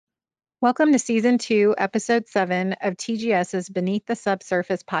Welcome to Season 2, Episode 7 of TGS's Beneath the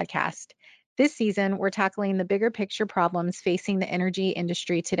Subsurface podcast. This season, we're tackling the bigger picture problems facing the energy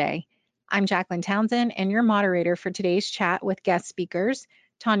industry today. I'm Jacqueline Townsend, and your moderator for today's chat with guest speakers,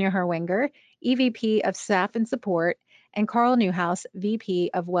 Tanya Herwinger, EVP of Staff and Support, and Carl Newhouse,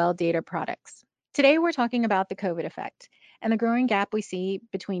 VP of Well Data Products. Today, we're talking about the COVID effect and the growing gap we see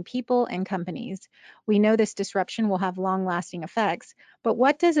between people and companies. We know this disruption will have long-lasting effects, but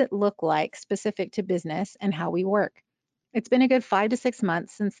what does it look like specific to business and how we work? It's been a good 5 to 6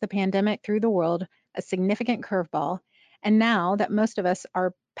 months since the pandemic threw the world a significant curveball, and now that most of us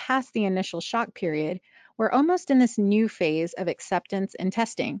are past the initial shock period, we're almost in this new phase of acceptance and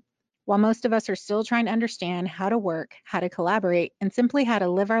testing. While most of us are still trying to understand how to work, how to collaborate, and simply how to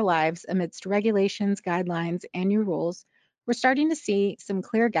live our lives amidst regulations, guidelines, and new rules, we're starting to see some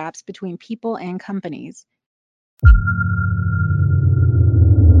clear gaps between people and companies.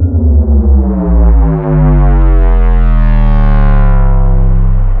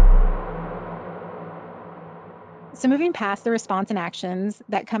 So moving past the response and actions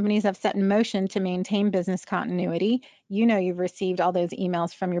that companies have set in motion to maintain business continuity, you know you've received all those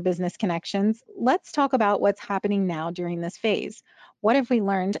emails from your business connections. Let's talk about what's happening now during this phase. What have we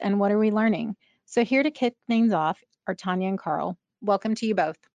learned and what are we learning? So here to kick things off are Tanya and Carl. Welcome to you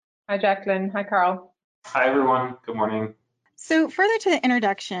both. Hi, Jacqueline. Hi, Carl. Hi, everyone. Good morning. So further to the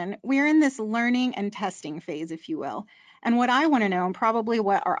introduction, we're in this learning and testing phase, if you will. And what I want to know, and probably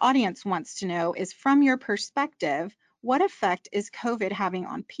what our audience wants to know, is from your perspective, what effect is COVID having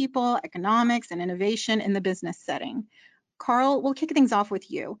on people, economics, and innovation in the business setting? Carl, we'll kick things off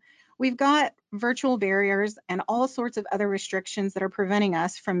with you. We've got virtual barriers and all sorts of other restrictions that are preventing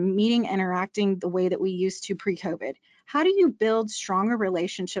us from meeting and interacting the way that we used to pre-COVID. How do you build stronger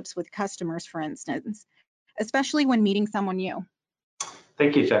relationships with customers, for instance, especially when meeting someone new?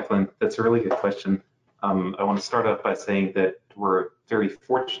 Thank you, Jacqueline. That's a really good question. I want to start off by saying that we're very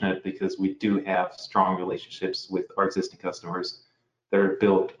fortunate because we do have strong relationships with our existing customers that are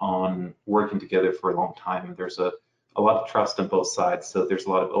built on working together for a long time. There's a lot of trust on both sides, so there's a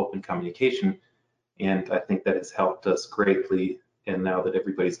lot of open communication, and I think that has helped us greatly. And now that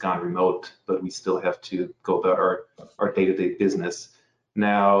everybody's gone remote, but we still have to go about our day-to-day business.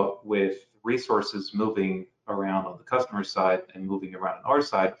 Now, with resources moving around on the customer side and moving around on our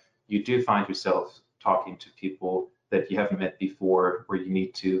side, you do find yourself talking to people that you haven't met before, where you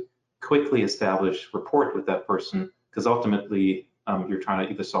need to quickly establish rapport with that person, because ultimately you're trying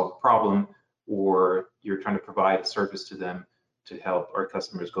to either solve a problem or you're trying to provide a service to them to help our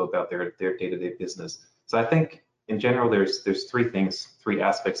customers go about their day-to-day business. So I think in general, there's three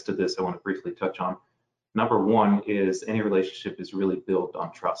aspects to this I want to briefly touch on. Number one is any relationship is really built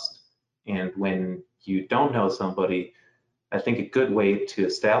on trust. And when you don't know somebody, I think a good way to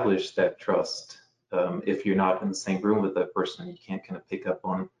establish that trust, if you're not in the same room with that person, you can't kind of pick up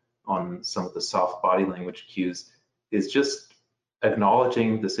on some of the soft body language cues, is just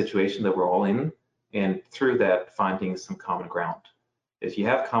acknowledging the situation that we're all in, and through that finding some common ground. If you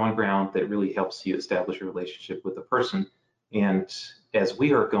have common ground, that really helps you establish a relationship with the person. And as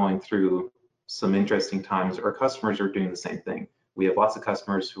we are going through some interesting times, our customers are doing the same thing. We have lots of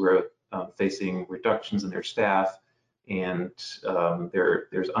customers who are facing reductions in their staff, and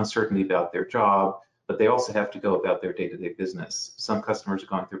there's uncertainty about their job, but they also have to go about their day-to-day business. Some customers are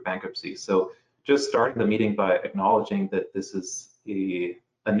going through bankruptcy. So just starting the meeting by acknowledging that this is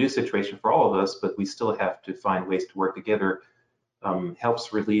a new situation for all of us, but we still have to find ways to work together,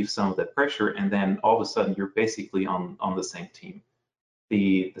 helps relieve some of that pressure, and then all of a sudden you're basically on the same team.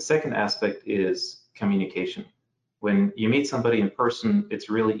 The second aspect is communication. When you meet somebody in person, it's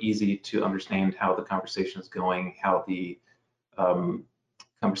really easy to understand how the conversation is going, how the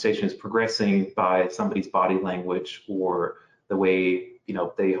conversation is progressing by somebody's body language, or the way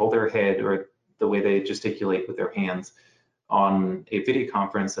they hold their head, or the way they gesticulate with their hands. On a video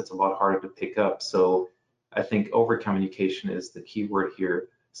conference, that's a lot harder to pick up. So I think over communication is the key word here.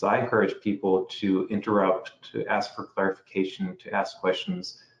 So I encourage people to interrupt, to ask for clarification, to ask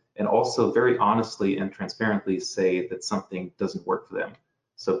questions, and also very honestly and transparently say that something doesn't work for them.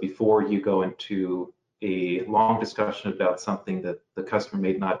 So before you go into a long discussion about something that the customer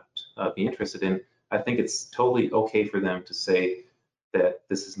may not be interested in, I think it's totally okay for them to say that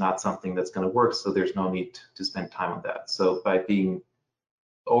this is not something that's going to work, so there's no need to spend time on that. So by being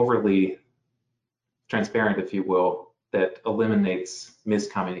overly transparent, if you will, that eliminates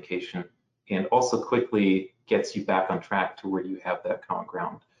miscommunication and also quickly gets you back on track to where you have that common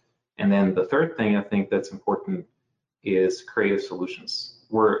ground. And then the third thing I think that's important is creative solutions.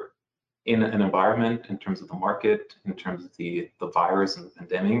 We're in an environment, in terms of the market, in terms of the virus and the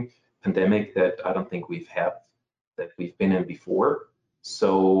pandemic, pandemic that I don't think we've been in before.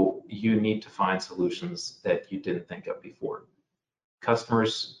 So you need to find solutions that you didn't think of before.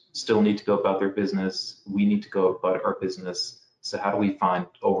 Customers still need to go about their business. We need to go about our business. So how do we find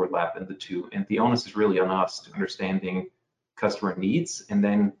overlap in the two? And the onus is really on us to understanding customer needs and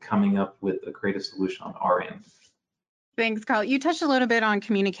then coming up with a creative solution on our end. Thanks, Carl. You touched a little bit on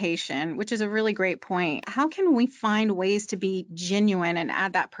communication, which is a really great point. How can we find ways to be genuine and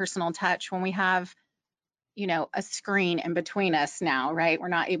add that personal touch when we have, a screen in between us now, right? We're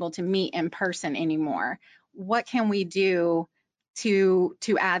not able to meet in person anymore. What can we do to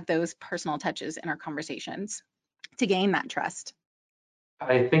add those personal touches in our conversations to gain that trust?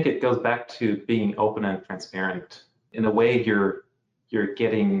 I think it goes back to being open and transparent. In a way, you're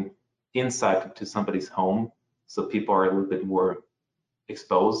getting insight into somebody's home, so people are a little bit more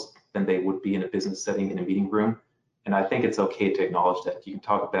exposed than they would be in a business setting in a meeting room. And I think it's okay to acknowledge that. You can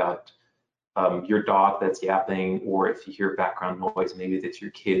talk about your dog that's yapping, or if you hear background noise, maybe that's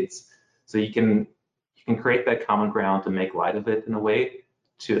your kids. So you can create that common ground to make light of it in a way,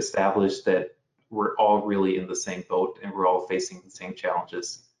 to establish that we're all really in the same boat and we're all facing the same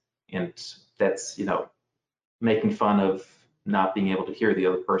challenges. And that's, making fun of not being able to hear the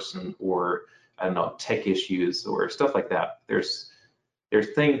other person, or I don't know, tech issues or stuff like that. There's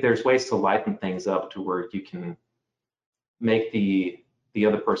ways to lighten things up to where you can make the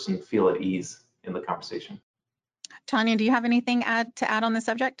other person feel at ease in the conversation. Tanya, do you have anything to add on the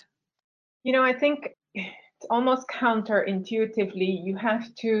subject? I think it's almost counterintuitively, you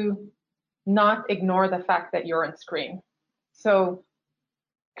have to not ignore the fact that you're on screen. So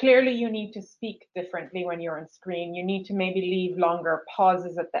clearly you need to speak differently when you're on screen. You need to maybe leave longer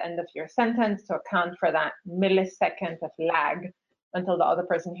pauses at the end of your sentence to account for that millisecond of lag until the other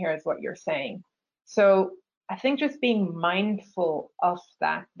person hears what you're saying. So I think just being mindful of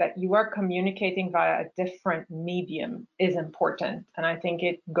that you are communicating via a different medium is important. And I think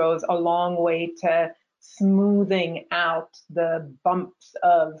it goes a long way to smoothing out the bumps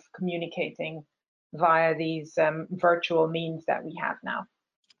of communicating via these virtual means that we have now.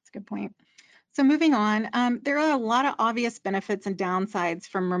 That's a good point. So moving on, there are a lot of obvious benefits and downsides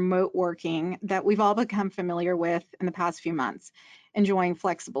from remote working that we've all become familiar with in the past few months. Enjoying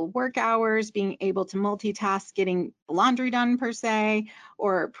flexible work hours, being able to multitask, getting laundry done per se,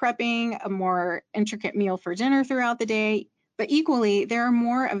 or prepping a more intricate meal for dinner throughout the day. But equally, there are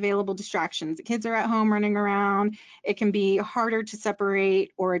more available distractions. The kids are at home running around. It can be harder to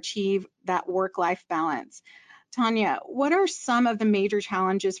separate or achieve that work-life balance. Tanya, what are some of the major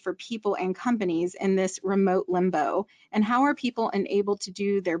challenges for people and companies in this remote limbo, and how are people enabled to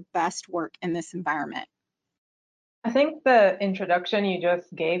do their best work in this environment? I think the introduction you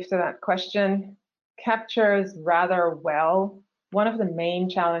just gave to that question captures rather well one of the main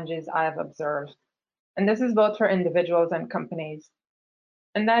challenges I have observed. And this is both for individuals and companies.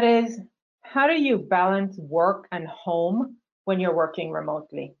 And that is, how do you balance work and home when you're working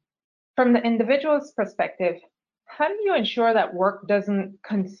remotely? From the individual's perspective, how do you ensure that work doesn't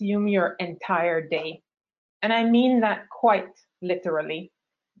consume your entire day? And I mean that quite literally.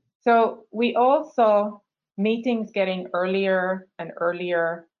 So we all saw meetings getting earlier and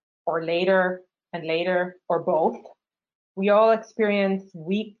earlier, or later and later, or both. We all experienced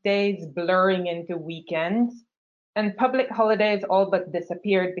weekdays blurring into weekends, and public holidays all but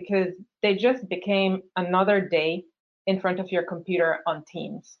disappeared because they just became another day in front of your computer on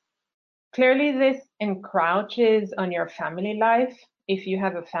Teams. Clearly, this encroaches on your family life if you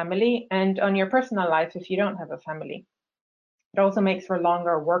have a family, and on your personal life if you don't have a family. It also makes for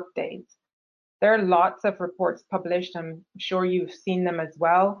longer work days. There are lots of reports published, I'm sure you've seen them as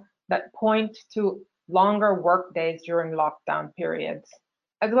well, that point to longer work days during lockdown periods,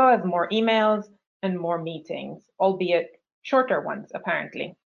 as well as more emails and more meetings, albeit shorter ones,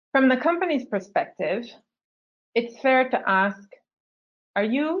 apparently. From the company's perspective, it's fair to ask, are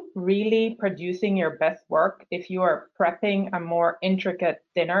you really producing your best work if you are prepping a more intricate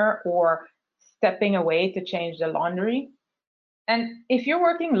dinner or stepping away to change the laundry? And if you're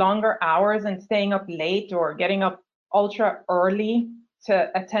working longer hours and staying up late or getting up ultra early to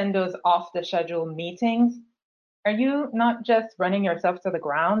attend those off-the-schedule meetings, are you not just running yourself to the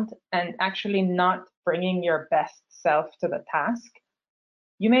ground and actually not bringing your best self to the task?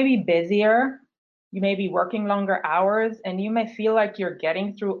 You may be busier, you may be working longer hours, and you may feel like you're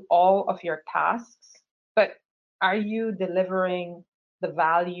getting through all of your tasks, but are you delivering the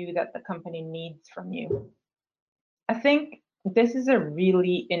value that the company needs from you? I think this is a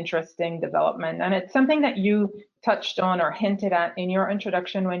really interesting development, and it's something that you touched on or hinted at in your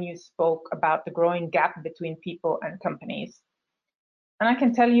introduction when you spoke about the growing gap between people and companies. And I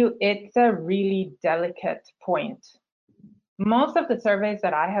can tell you it's a really delicate point. Most of the surveys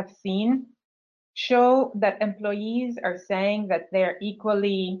that I have seen show that employees are saying that they're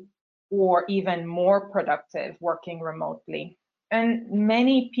equally or even more productive working remotely. And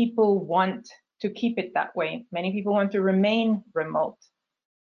many people want to keep it that way. Many people want to remain remote.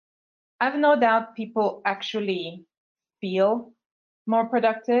 I have no doubt people actually feel more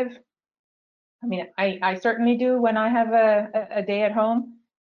productive. I mean, I certainly do when I have a day at home.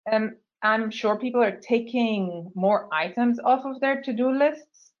 I'm sure people are taking more items off of their to-do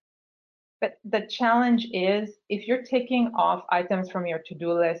lists. But the challenge is, if you're taking off items from your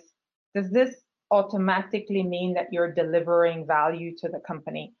to-do list, does this automatically mean that you're delivering value to the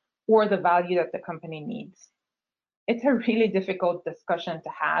company or the value that the company needs? It's a really difficult discussion to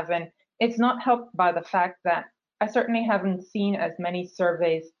have, and it's not helped by the fact that I certainly haven't seen as many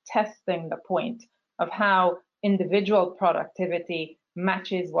surveys testing the point of how individual productivity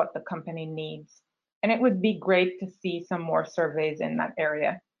matches what the company needs. And it would be great to see some more surveys in that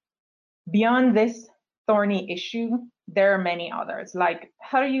area. Beyond this thorny issue, there are many others, like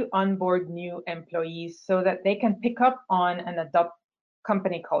how do you onboard new employees so that they can pick up on and adopt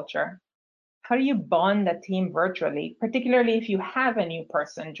company culture? How do you bond the team virtually, particularly if you have a new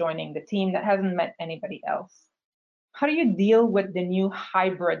person joining the team that hasn't met anybody else? How do you deal with the new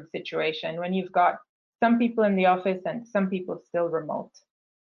hybrid situation when you've got some people in the office and some people still remote?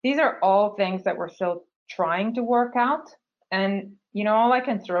 These are all things that we're still trying to work out. And all I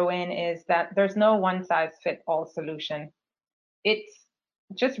can throw in is that there's no one-size-fits-all solution. It's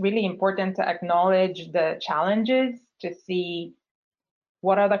just really important to acknowledge the challenges, to see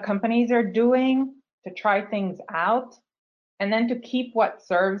what other companies are doing, to try things out, and then to keep what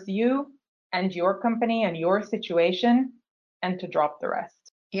serves you and your company and your situation, and to drop the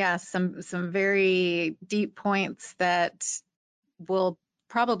rest. Yeah, some very deep points that will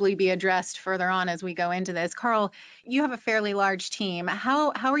probably be addressed further on as we go into this. Carl, you have a fairly large team.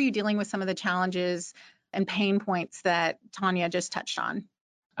 How are you dealing with some of the challenges and pain points that Tanya just touched on?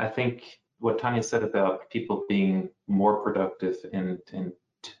 I think what Tanya said about people being more productive and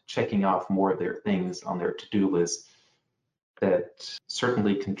checking off more of their things on their to-do list, that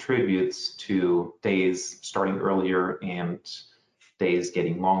certainly contributes to days starting earlier and days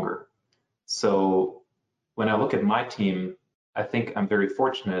getting longer. So when I look at my team, I think I'm very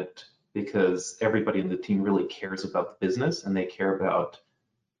fortunate because everybody in the team really cares about the business and they care about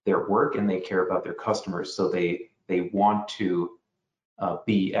their work and they care about their customers. So they want to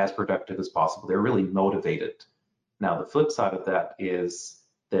be as productive as possible. They're really motivated. Now, the flip side of that is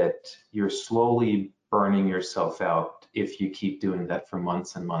that you're slowly burning yourself out if you keep doing that for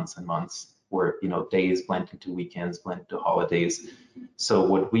months and months and months, where days blend into weekends, blend into holidays. So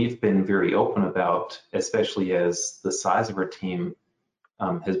what we've been very open about, especially as the size of our team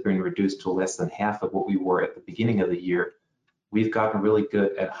has been reduced to less than half of what we were at the beginning of the year, we've gotten really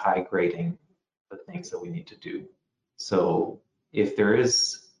good at high grading the things that we need to do. So if there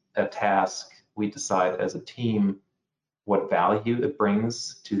is a task, we decide as a team what value it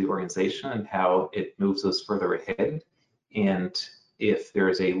brings to the organization and how it moves us further ahead. And if there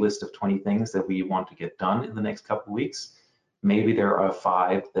is a list of 20 things that we want to get done in the next couple of weeks, maybe there are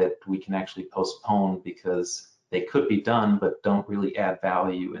 5 that we can actually postpone because they could be done but don't really add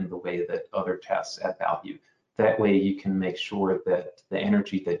value in the way that other tasks add value. That way you can make sure that the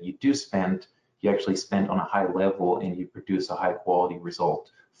energy that you do spend, you actually spend on a high level and you produce a high quality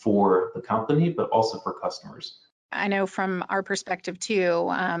result for the company, but also for customers. I know from our perspective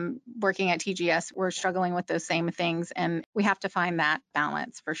too, working at TGS, we're struggling with those same things, and we have to find that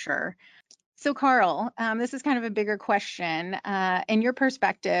balance for sure. So Carl, this is kind of a bigger question. In your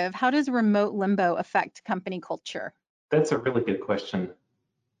perspective, how does remote limbo affect company culture? That's a really good question.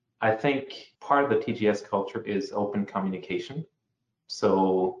 I think part of the TGS culture is open communication.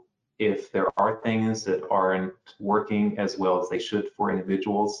 So if there are things that aren't working as well as they should for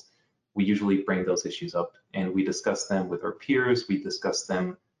individuals, we usually bring those issues up and we discuss them with our peers, we discuss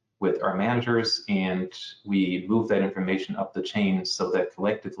them with our managers, and we move that information up the chain so that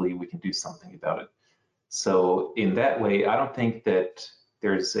collectively we can do something about it. So in that way, I don't think that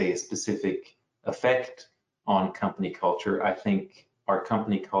there's a specific effect on company culture. I think our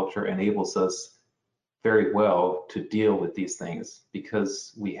company culture enables us very well to deal with these things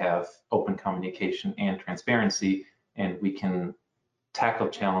because we have open communication and transparency, and we can tackle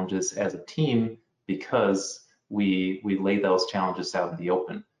challenges as a team because we lay those challenges out in the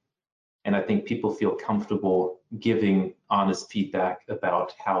open. And I think people feel comfortable giving honest feedback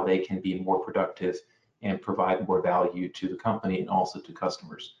about how they can be more productive and provide more value to the company and also to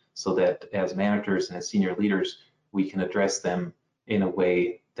customers, so that as managers and as senior leaders, we can address them in a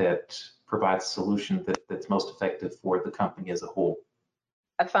way that provides a solution that's most effective for the company as a whole.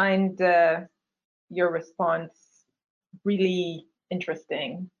 I find your response really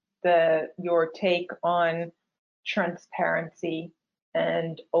interesting. Your take on transparency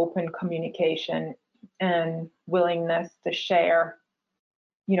and open communication and willingness to share,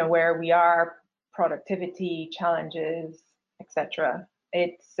 where we are, productivity challenges, etc.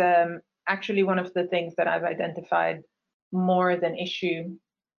 It's actually one of the things that I've identified more as an issue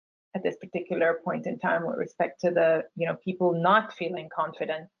at this particular point in time with respect to the, people not feeling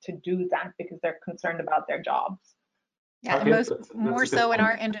confident to do that because they're concerned about their jobs. Yeah, Okay, and that's more a good so in point.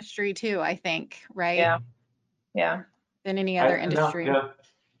 our industry too, I think, right? Yeah. Than any other industry.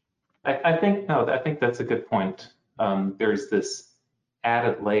 I think that's a good point. There's this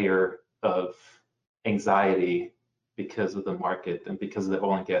added layer of anxiety because of the market and because of the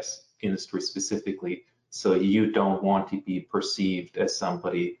oil and gas industry specifically. So you don't want to be perceived as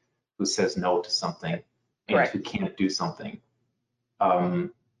somebody who says no to something and Right. who can't do something.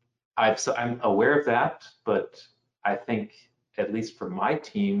 I'm aware of that, but I think at least for my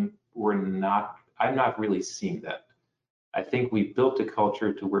team, I'm not really seeing that. I think we built a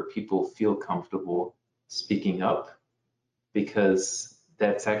culture to where people feel comfortable speaking up because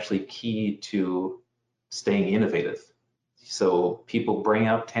that's actually key to staying innovative. So people bring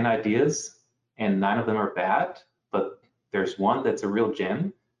up 10 ideas and 9 of them are bad, but there's one that's a real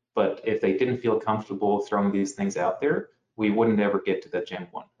gem. But if they didn't feel comfortable throwing these things out there, we wouldn't ever get to that gem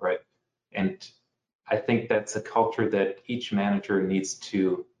one, right? And I think that's a culture that each manager needs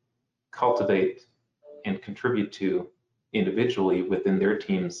to cultivate and contribute to individually within their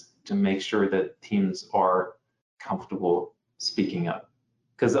teams to make sure that teams are comfortable speaking up.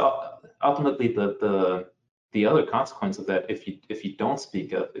 Because ultimately, the other consequence of that, if you don't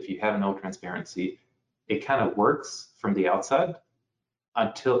speak up, if you have no transparency, it kind of works from the outside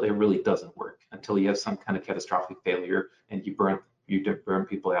until it really doesn't work, until you have some kind of catastrophic failure and you burn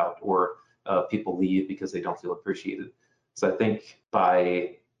people out, or people leave because they don't feel appreciated. So I think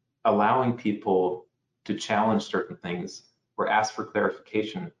by allowing people to challenge certain things or ask for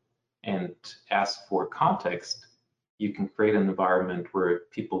clarification and ask for context, you can create an environment where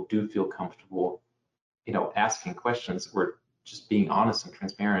people do feel comfortable, asking questions or just being honest and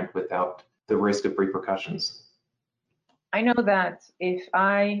transparent without the risk of repercussions. I know that if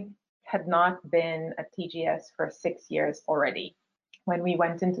I had not been at TGS for 6 years already, when we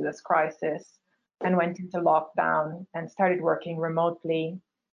went into this crisis and went into lockdown and started working remotely,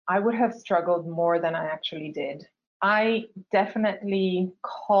 I would have struggled more than I actually did. I definitely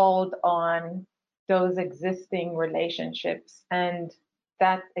called on those existing relationships and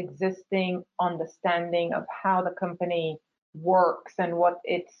that existing understanding of how the company works and what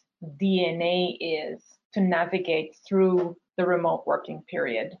its DNA is to navigate through the remote working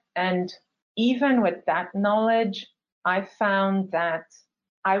period. And even with that knowledge, I found that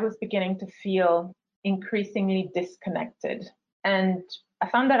I was beginning to feel increasingly disconnected. And I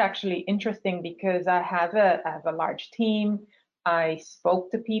found that actually interesting because I have a large team. I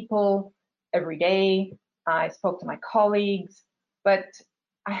spoke to people every day. I spoke to my colleagues, but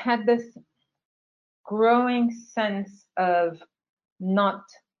I had this growing sense of not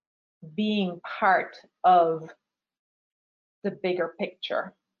being part of the bigger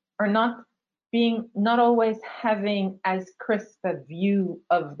picture, or not always having as crisp a view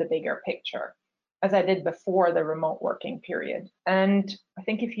of the bigger picture as I did before the remote working period. And I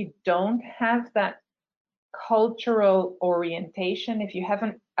think if you don't have that cultural orientation, if you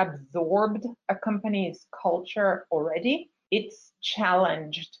haven't absorbed a company's culture already, it's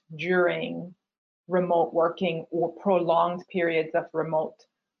challenged during remote working or prolonged periods of remote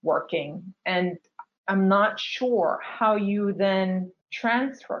working. And I'm not sure how you then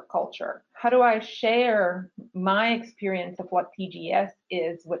transfer culture. How do I share my experience of what TGS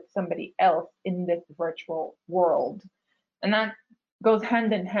is with somebody else in this virtual world? And that goes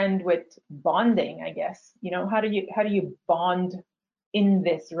hand in hand with bonding, I guess. How do you bond in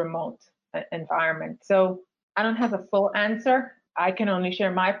this remote environment? So I don't have a full answer. I can only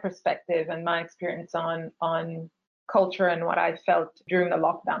share my perspective and my experience on culture and what I felt during the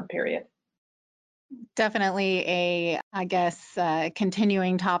lockdown period. Definitely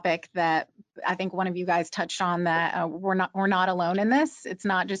continuing topic that I think one of you guys touched on, that we're not alone in this. It's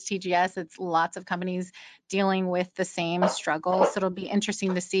not just TGS, it's lots of companies dealing with the same struggles. So it'll be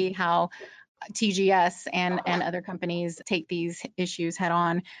interesting to see how TGS and other companies take these issues head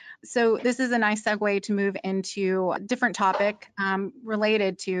on. So this is a nice segue to move into a different topic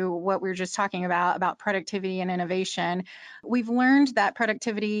related to what we were just talking about productivity and innovation. We've learned that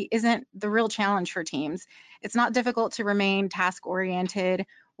productivity isn't the real challenge for teams. It's not difficult to remain task-oriented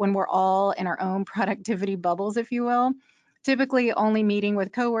when we're all in our own productivity bubbles, if you will, typically only meeting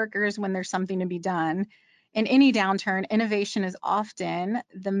with coworkers when there's something to be done. In any downturn, innovation is often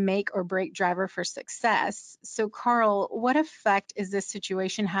the make or break driver for success. So, Carl, what effect is this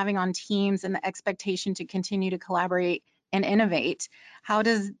situation having on teams and the expectation to continue to collaborate and innovate? How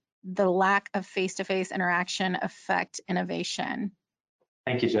does the lack of face-to-face interaction affect innovation?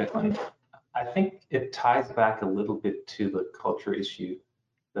 Thank you, Jacqueline. I think it ties back a little bit to the culture issue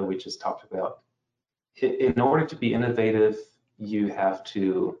that we just talked about. In order to be innovative, you have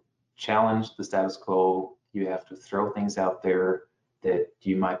to challenge the status quo. You have to throw things out there that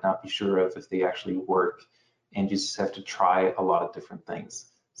you might not be sure of if they actually work, and you just have to try a lot of different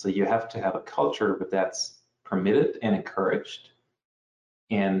things. So you have to have a culture where that's permitted and encouraged,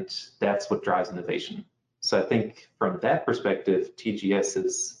 and that's what drives innovation. So I think from that perspective, TGS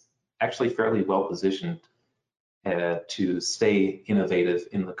is actually fairly well positioned to stay innovative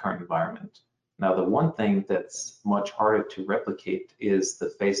in the current environment. Now, the one thing that's much harder to replicate is the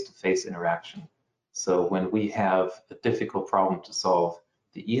face-to-face interaction. So when we have a difficult problem to solve,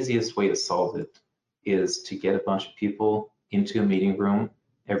 the easiest way to solve it is to get a bunch of people into a meeting room,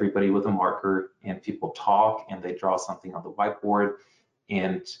 everybody with a marker, and people talk and they draw something on the whiteboard.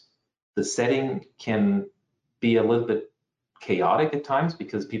 And the setting can be a little bit chaotic at times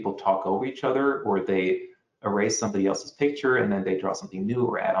because people talk over each other, or they erase somebody else's picture and then they draw something new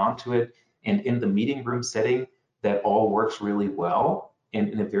or add on to it. And in the meeting room setting, that all works really well. And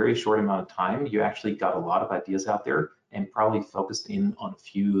in a very short amount of time, you actually got a lot of ideas out there and probably focused in on a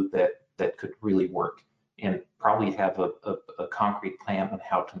few that could really work, and probably have a concrete plan on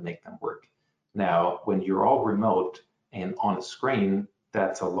how to make them work. Now, when you're all remote and on a screen,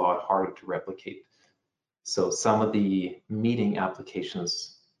 that's a lot harder to replicate. So some of the meeting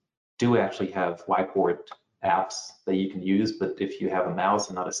applications do actually have whiteboard apps that you can use, but if you have a mouse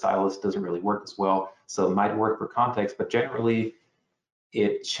and not a stylus, it doesn't really work as well. So it might work for context, but generally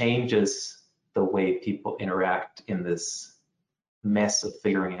it changes the way people interact in this mess of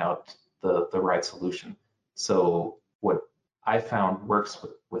figuring out the right solution. So what I found works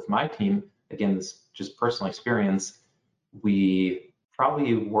with my team, again, this is just personal experience, we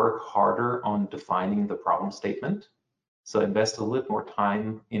probably work harder on defining the problem statement. So invest a little more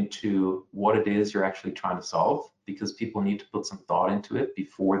time into what it is you're actually trying to solve, because people need to put some thought into it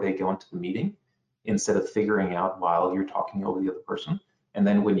before they go into the meeting, instead of figuring out while you're talking over the other person. And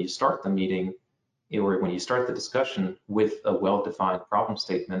then when you start the meeting, or when you start the discussion with a well-defined problem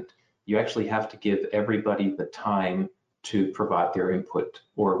statement, you actually have to give everybody the time to provide their input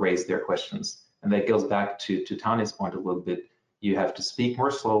or raise their questions. And that goes back to Tanya's point a little bit. You have to speak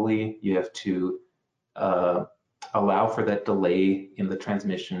more slowly. You have to allow for that delay in the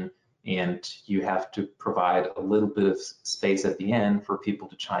transmission, and you have to provide a little bit of space at the end for people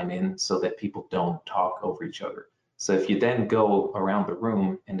to chime in so that people don't talk over each other. So if you then go around the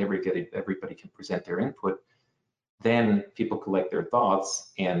room and everybody can present their input, then people collect their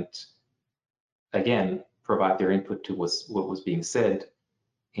thoughts and again provide their input to what was being said.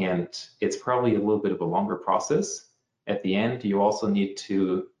 And it's probably a little bit of a longer process. At the end, you also need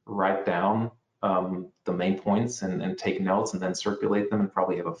to write down the main points and take notes and then circulate them and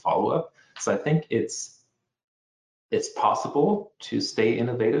probably have a follow-up. So I think it's possible to stay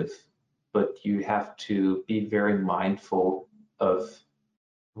innovative, but you have to be very mindful of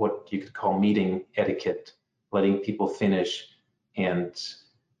what you could call meeting etiquette, letting people finish, and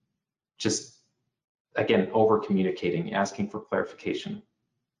just, again, over communicating, asking for clarification.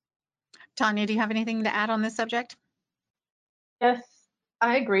 Tanya, do you have anything to add on this subject? Yes,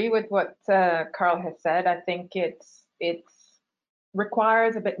 I agree with what Carl has said. I think it's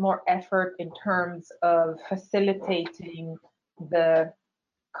requires a bit more effort in terms of facilitating the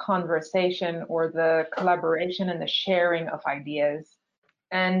conversation or the collaboration and the sharing of ideas.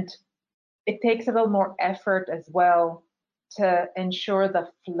 And it takes a little more effort as well to ensure the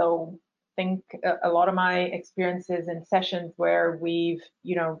flow. I think a lot of my experiences in sessions where we've,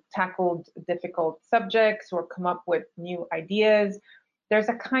 tackled difficult subjects or come up with new ideas, there's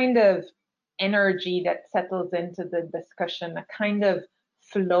a kind of energy that settles into the discussion, a kind of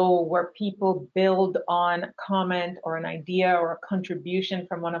flow where people build on a comment or an idea or a contribution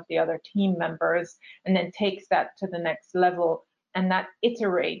from one of the other team members, and then takes that to the next level, and that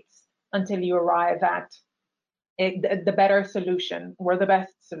iterates until you arrive at the better solution or the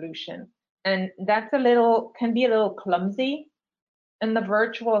best solution. And that's can be a little clumsy in the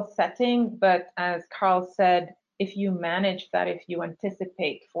virtual setting, but as Carl said, if you manage that, if you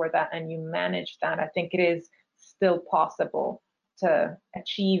anticipate for that and you manage that, I think it is still possible to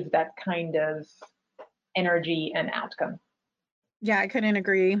achieve that kind of energy and outcome. Yeah, I couldn't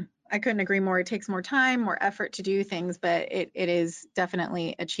agree. I couldn't agree more. It takes more time, more effort to do things, but it is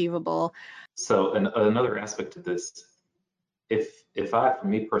definitely achievable. So another aspect of this, if I, for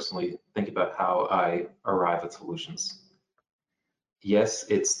me personally, think about how I arrive at solutions, yes,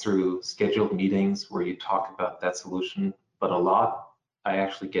 it's through scheduled meetings where you talk about that solution, but a lot I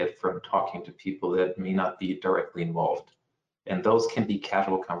actually get from talking to people that may not be directly involved. And those can be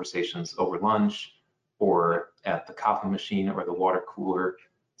casual conversations over lunch or at the coffee machine or the water cooler.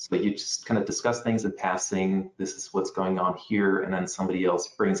 So you just kind of discuss things in passing. This is what's going on here. And then somebody else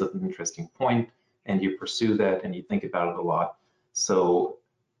brings up an interesting point and you pursue that and you think about it a lot. So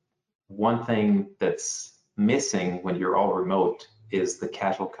one thing that's missing when you're all remote is the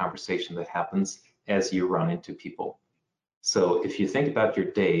casual conversation that happens as you run into people. So if you think about your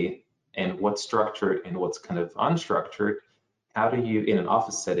day and what's structured and what's kind of unstructured, how do you, in an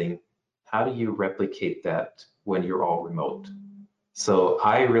office setting, how do you replicate that when you're all remote? So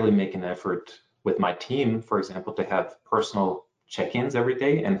I really make an effort with my team, for example, to have personal check-ins every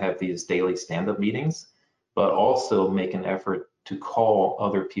day and have these daily stand-up meetings, but also make an effort to call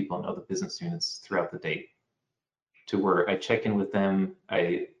other people in other business units throughout the day to where I check in with them,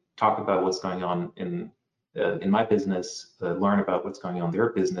 I talk about what's going on in my business, learn about what's going on in their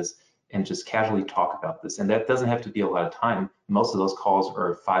business, and just casually talk about this. And that doesn't have to be a lot of time. Most of those calls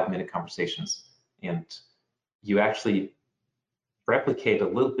are 5-minute conversations, and you actually replicate a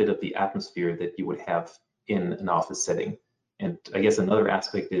little bit of the atmosphere that you would have in an office setting. And I guess another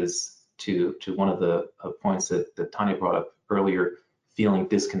aspect is to one of the points that Tanya brought up earlier, feeling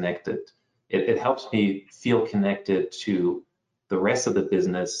disconnected. It helps me feel connected to the rest of the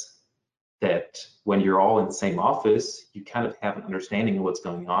business, that when you're all in the same office, you kind of have an understanding of what's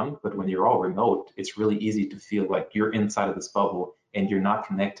going on. But when you're all remote, it's really easy to feel like you're inside of this bubble and you're not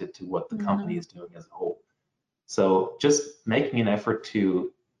connected to what the company is doing as a whole. So just making an effort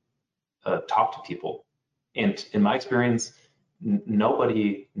to talk to people. And in my experience,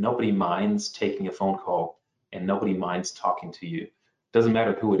 nobody minds taking a phone call and nobody minds talking to you. Doesn't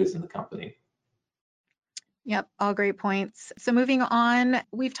matter who it is in the company. Yep, all great points. So moving on,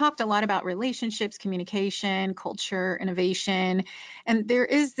 we've talked a lot about relationships, communication, culture, innovation, and there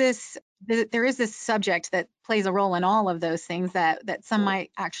is this subject that plays a role in all of those things that some might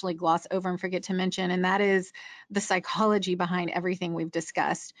actually gloss over and forget to mention, and that is the psychology behind everything we've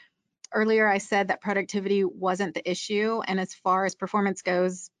discussed. Earlier, I said that productivity wasn't the issue, and as far as performance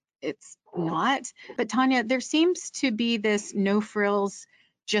goes, it's not. But Tanya, there seems to be this no frills,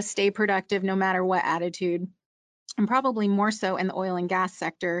 just stay productive no matter what attitude, and probably more so in the oil and gas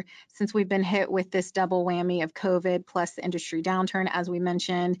sector since we've been hit with this double whammy of COVID plus the industry downturn, as we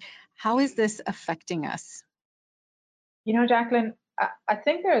mentioned. How is this affecting us? You know, Jacqueline, I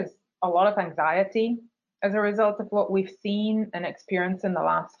think there's a lot of anxiety as a result of what we've seen and experienced in the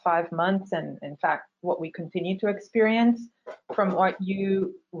last 5 months, and in fact, what we continue to experience from what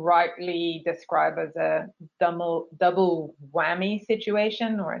you rightly describe as a double whammy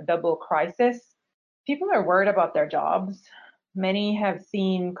situation or a double crisis. People are worried about their jobs. Many have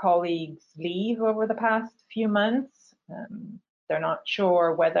seen colleagues leave over the past few months. They're not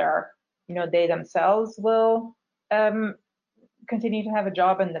sure whether, they themselves will continue to have a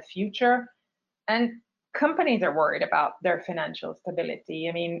job in the future. And companies are worried about their financial stability.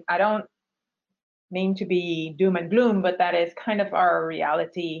 I mean, I don't mean to be doom and gloom, but that is kind of our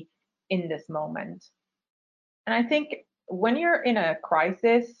reality in this moment. And I think when you're in a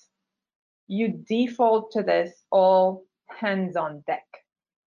crisis, you default to this all hands on deck.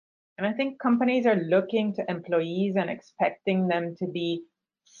 And I think companies are looking to employees and expecting them to be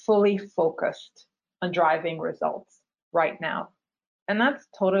fully focused on driving results right now. And that's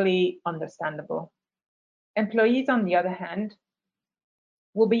totally understandable. Employees, on the other hand,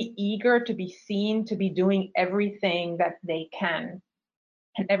 will be eager to be seen to be doing everything that they can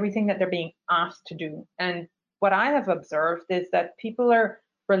and everything that they're being asked to do. And what I have observed is that people are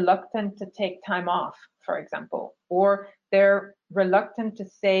reluctant to take time off, for example, or they're reluctant to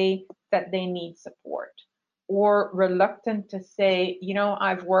say that they need support, or reluctant to say,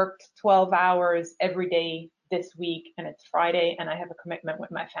 I've worked 12 hours every day this week and it's Friday and I have a commitment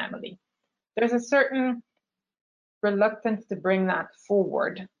with my family. There's a certain reluctance to bring that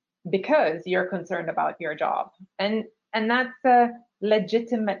forward because you're concerned about your job. And that's a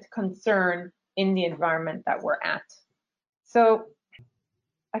legitimate concern in the environment that we're at. So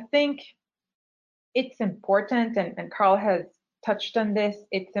I think it's important, and Carl has touched on this,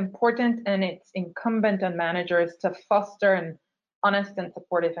 it's important and it's incumbent on managers to foster an honest and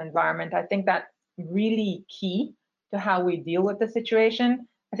supportive environment. I think that's really key to how we deal with the situation.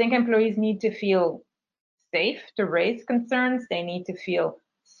 I think employees need to feel safe to raise concerns. They need to feel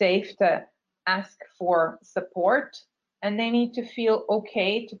safe to ask for support, and they need to feel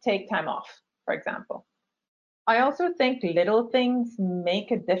okay to take time off, for example. I also think little things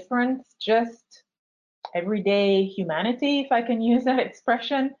make a difference, just everyday humanity, if I can use that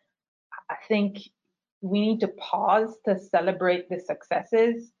expression. I think we need to pause to celebrate the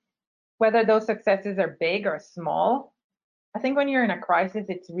successes, whether those successes are big or small. I think when you're in a crisis,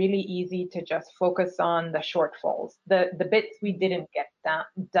 it's really easy to just focus on the shortfalls, the bits we didn't get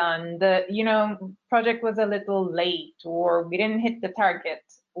done, the project was a little late, or we didn't hit the target,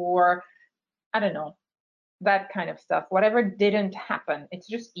 or I don't know, that kind of stuff. Whatever didn't happen, it's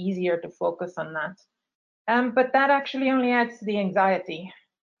just easier to focus on that. But that actually only adds to the anxiety.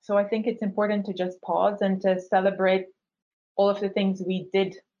 So I think it's important to just pause and to celebrate all of the things we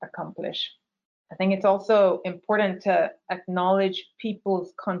did accomplish. I think it's also important to acknowledge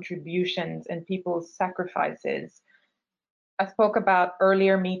people's contributions and people's sacrifices. I spoke about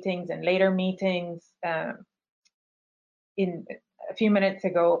earlier meetings and later meetings in a few minutes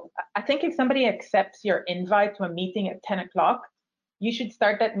ago. I think if somebody accepts your invite to a meeting at 10 o'clock, you should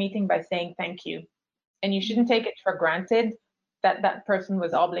start that meeting by saying thank you. And you shouldn't take it for granted that that person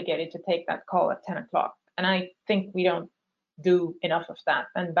was obligated to take that call at 10 o'clock. And I think we don't do enough of that.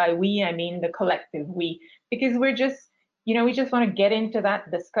 And by we, I mean the collective we, because we're just, we just want to get into that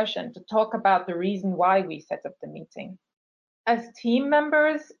discussion to talk about the reason why we set up the meeting. As team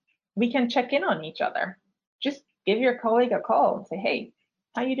members, we can check in on each other. Just give your colleague a call and say, hey,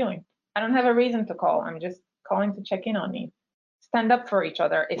 how you doing? I don't have a reason to call. I'm just calling to check in on you. Stand up for each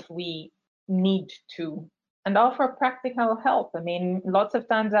other if we need to, and offer practical help. I mean, lots of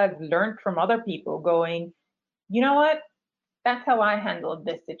times I've learned from other people going, you know what, that's how I handled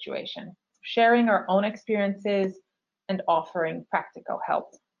this situation. Sharing our own experiences and offering practical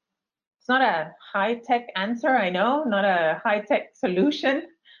help. It's not a high-tech answer, I know, not a high-tech solution,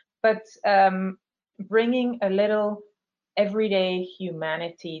 but bringing a little everyday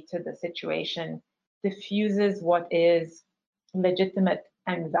humanity to the situation diffuses what is legitimate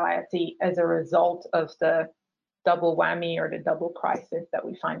anxiety as a result of the double whammy or the double crisis that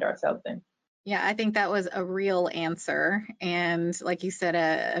we find ourselves in. Yeah, I think that was a real answer. And like you said,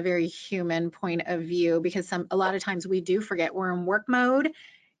 a very human point of view, because a lot of times we do forget we're in work mode,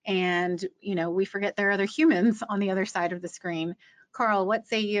 and we forget there are other humans on the other side of the screen. Carl, what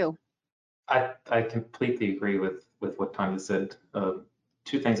say you? I completely agree with what Tanya said.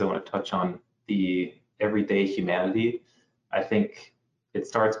 Two things I want to touch on: the everyday humanity. I think it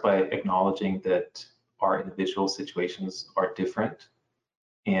starts by acknowledging that our individual situations are different,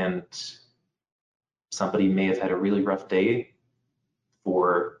 and somebody may have had a really rough day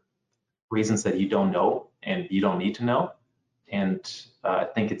for reasons that you don't know and you don't need to know. And I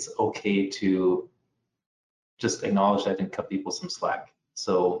think it's okay to just acknowledge that and cut people some slack.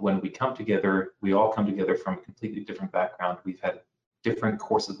 So when we come together, we all come together from a completely different background. We've had different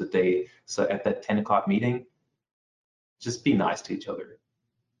course of the day. So at that 10 o'clock meeting, just be nice to each other.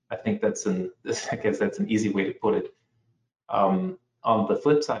 I think that's an easy way to put it. On the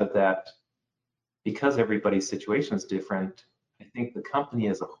flip side of that, because everybody's situation is different, I think the company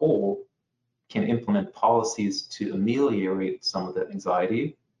as a whole can implement policies to ameliorate some of that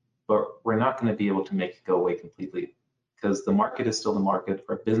anxiety, but we're not going to be able to make it go away completely, because the market is still the market,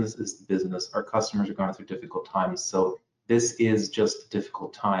 our business is the business, our customers are going through difficult times. So this is just a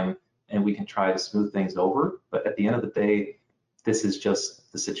difficult time, and we can try to smooth things over, but at the end of the day, this is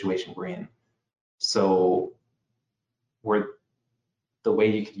just the situation we're in. So the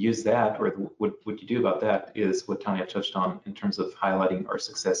way you could use that, or what you do about that, is what Tanya touched on in terms of highlighting our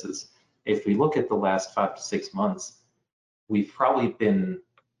successes. If we look at the last 5 to 6 months, we've probably been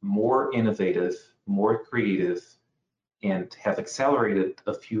more innovative, more creative, and have accelerated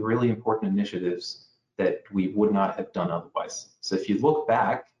a few really important initiatives that we would not have done otherwise. So if you look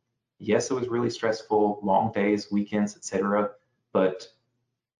back, yes, it was really stressful, long days, weekends, etc., but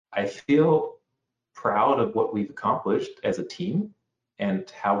I feel proud of what we've accomplished as a team and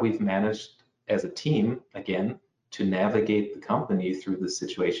how we've managed as a team, again, to navigate the company through this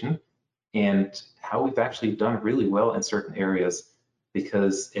situation, and how we've actually done really well in certain areas,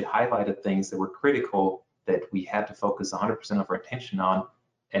 because it highlighted things that were critical that we had to focus 100% of our attention on.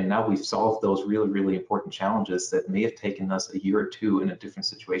 And now we've solved those really, really important challenges that may have taken us a year or two in a different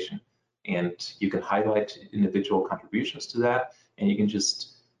situation. And you can highlight individual contributions to that, and you can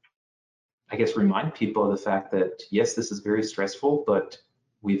just I guess, remind people of the fact that, yes, this is very stressful, but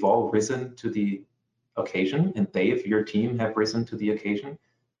we've all risen to the occasion, and your team have risen to the occasion,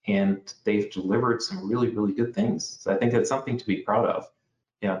 and they've delivered some really, really good things. So I think that's something to be proud of.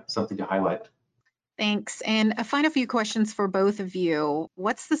 Yeah, something to highlight. Thanks. And a final few questions for both of you.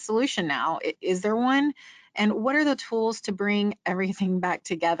 What's the solution now? Is there one? And what are the tools to bring everything back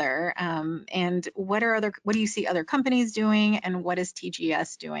together? And what do you see other companies doing, and what is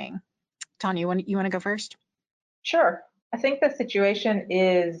TGS doing? Tanya, you want to go first? Sure. I think the situation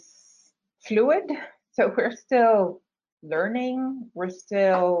is fluid. So we're still learning. We're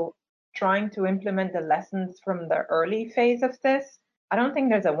still trying to implement the lessons from the early phase of this. I don't think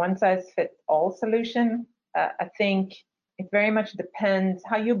there's a one-size-fits-all solution. I think it very much depends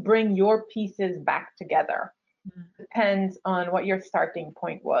how you bring your pieces back together. Depends on what your starting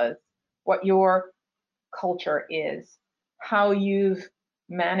point was, what your culture is, how you've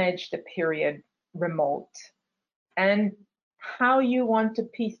managed the period remote, and how you want to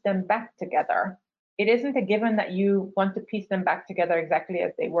piece them back together. It isn't a given that you want to piece them back together exactly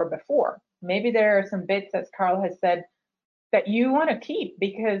as they were before. Maybe there are some bits, as Carl has said, that you want to keep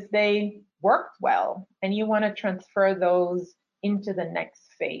because they worked well and you want to transfer those into the next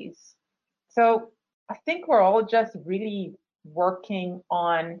phase. So I think we're all just really working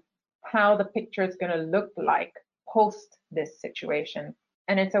on how the picture is going to look like post this situation.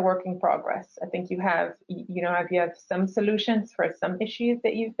 And it's a work in progress. I think you have some solutions for some issues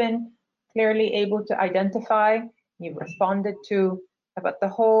that you've been clearly able to identify, you've responded to, but the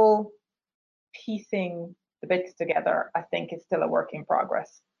whole piecing the bits together, I think, is still a work in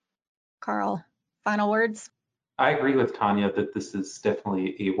progress. Carl, final words? I agree with Tanya that this is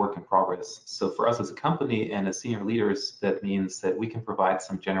definitely a work in progress. So for us as a company and as senior leaders, that means that we can provide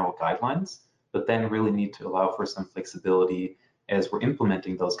some general guidelines, but then really need to allow for some flexibility as we're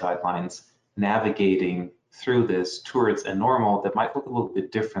implementing those guidelines, navigating through this towards a normal that might look a little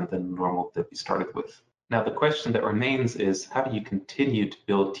bit different than the normal that we started with. Now, the question that remains is, how do you continue to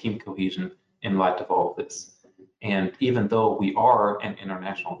build team cohesion in light of all of this? And even though we are an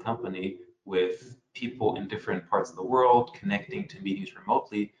international company with people in different parts of the world connecting to meetings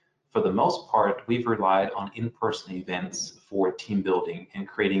remotely, for the most part, we've relied on in-person events for team building and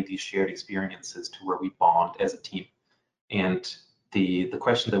creating these shared experiences to where we bond as a team. And the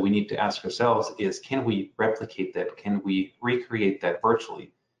question that we need to ask ourselves is, can we replicate that? Can we recreate that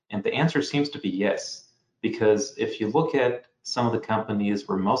virtually? And the answer seems to be yes, because if you look at some of the companies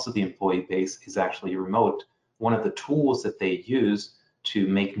where most of the employee base is actually remote, one of the tools that they use to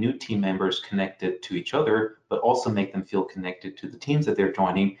make new team members connected to each other, but also make them feel connected to the teams that they're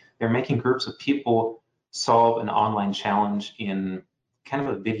joining, they're making groups of people solve an online challenge in kind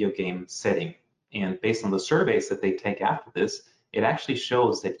of a video game setting. And based on the surveys that they take after this, it actually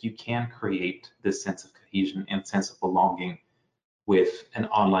shows that you can create this sense of cohesion and sense of belonging with an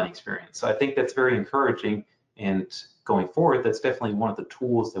online experience. So I think that's very encouraging. And going forward, that's definitely one of the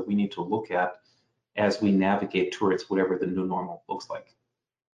tools that we need to look at as we navigate towards whatever the new normal looks like.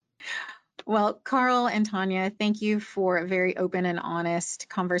 Well, Carl and Tanya, thank you for a very open and honest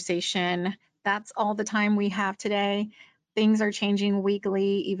conversation. That's all the time we have today. Things are changing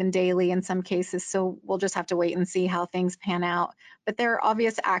weekly, even daily in some cases, so we'll just have to wait and see how things pan out. But there are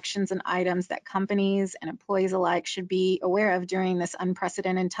obvious actions and items that companies and employees alike should be aware of during this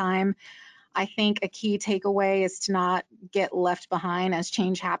unprecedented time. I think a key takeaway is to not get left behind as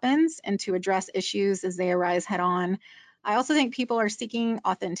change happens and to address issues as they arise head on. I also think people are seeking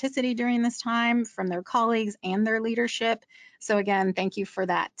authenticity during this time from their colleagues and their leadership. So again, thank you for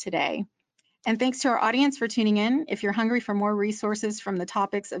that today. And thanks to our audience for tuning in. If you're hungry for more resources from the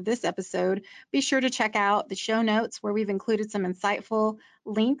topics of this episode, be sure to check out the show notes where we've included some insightful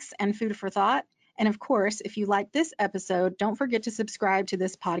links and food for thought. And of course, if you like this episode, don't forget to subscribe to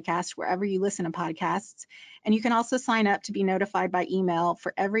this podcast wherever you listen to podcasts. And you can also sign up to be notified by email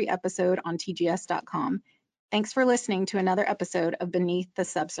for every episode on tgs.com. Thanks for listening to another episode of Beneath the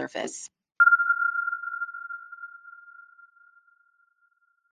Subsurface.